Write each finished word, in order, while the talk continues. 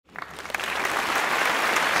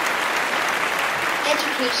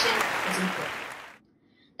education is important.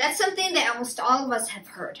 That's something that almost all of us have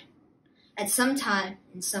heard at some time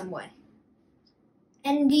in some way.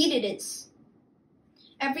 And indeed it is.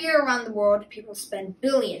 Every year around the world, people spend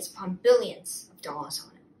billions upon billions of dollars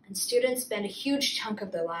on it, and students spend a huge chunk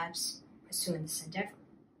of their lives pursuing this endeavor.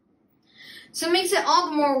 So it makes it all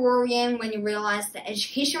the more worrying when you realize that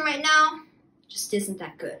education right now just isn't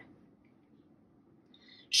that good.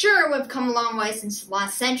 Sure, we've come a long way since the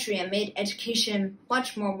last century and made education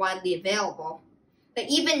much more widely available, but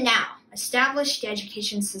even now, established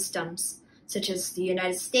education systems, such as the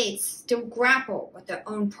United States, still grapple with their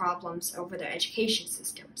own problems over their education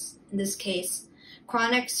systems. In this case,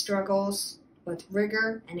 chronic struggles with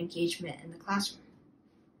rigor and engagement in the classroom.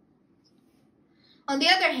 On the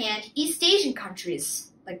other hand, East Asian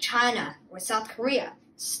countries like China or South Korea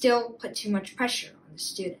still put too much pressure on the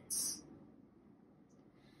students.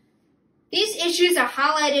 These issues are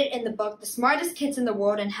highlighted in the book The Smartest Kids in the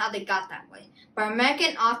World and How They Got That Way by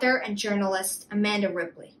American author and journalist Amanda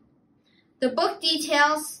Ripley. The book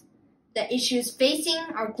details the issues facing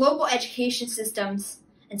our global education systems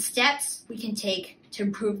and steps we can take to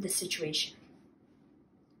improve the situation.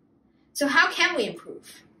 So how can we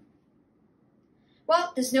improve?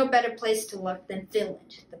 Well, there's no better place to look than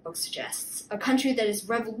Finland, the book suggests, a country that has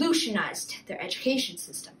revolutionized their education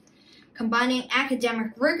system, combining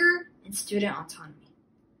academic rigor and student autonomy,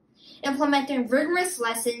 implementing rigorous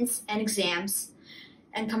lessons and exams,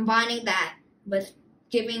 and combining that with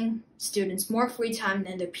giving students more free time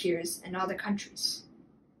than their peers in other countries.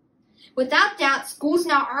 Without doubt, schools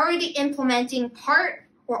now already implementing part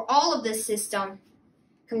or all of this system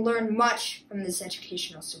can learn much from this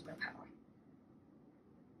educational superpower.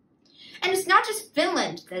 And it's not just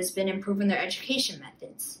Finland that has been improving their education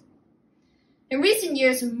methods. In recent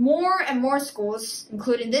years, more and more schools,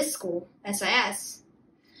 including this school, SIS,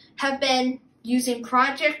 have been using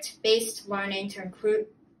project-based learning to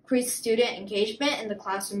increase student engagement in the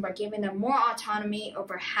classroom by giving them more autonomy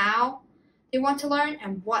over how they want to learn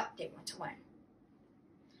and what they want to learn.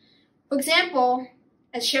 For example,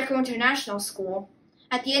 at Shekou International School,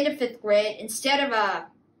 at the end of 5th grade, instead of a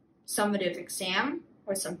summative exam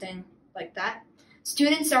or something like that,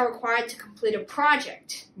 students are required to complete a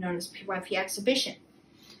project known as PYP exhibition,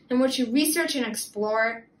 in which you research and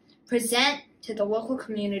explore, present to the local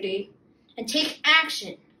community, and take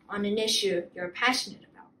action on an issue you're passionate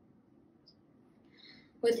about.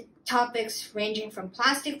 With topics ranging from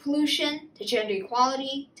plastic pollution to gender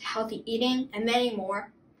equality to healthy eating and many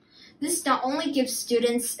more, this not only gives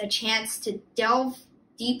students a chance to delve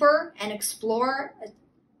deeper and explore a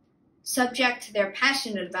subject they're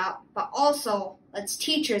passionate about, but also lets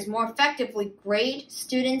teachers more effectively grade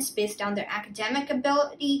students based on their academic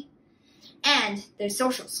ability and their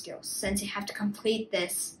social skills, since you have to complete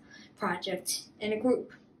this project in a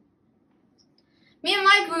group. Me and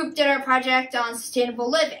my group did our project on sustainable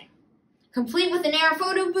living, complete with an AR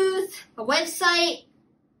photo booth, a website,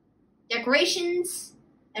 decorations,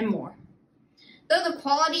 and more. Though the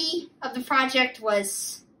quality of the project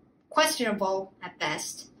was questionable at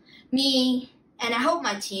best, me, and I hope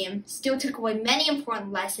my team, still took away many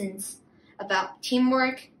important lessons about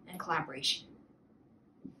teamwork and collaboration.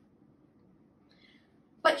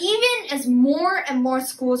 But even as more and more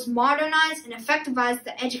schools modernize and effectivize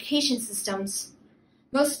the education systems,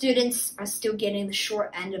 most students are still getting the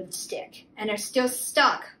short end of the stick and are still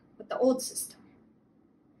stuck with the old system.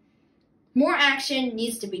 More action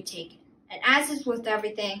needs to be taken, and as is with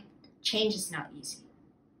everything, change is not easy.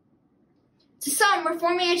 To some,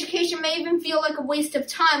 reforming education may even feel like a waste of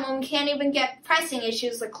time when we can't even get pressing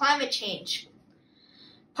issues like climate change,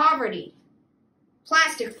 poverty,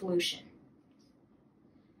 plastic pollution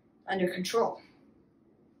under control.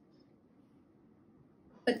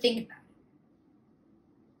 But think about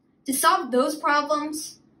it. To solve those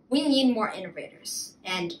problems, we need more innovators.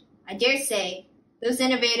 And I dare say, those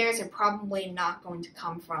innovators are probably not going to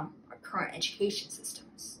come from our current education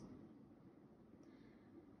systems.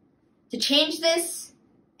 To change this,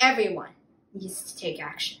 everyone needs to take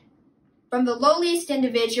action. From the lowliest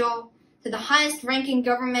individual to the highest ranking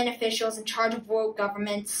government officials in charge of world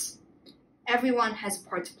governments, everyone has a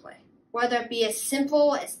part to play. Whether it be as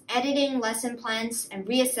simple as editing lesson plans and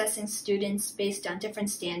reassessing students based on different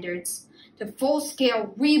standards, to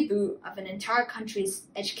full-scale reboot of an entire country's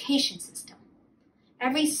education system.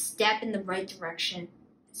 Every step in the right direction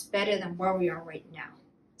is better than where we are right now,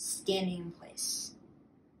 standing in place.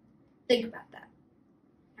 Think about that,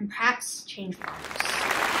 and perhaps change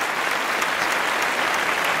values.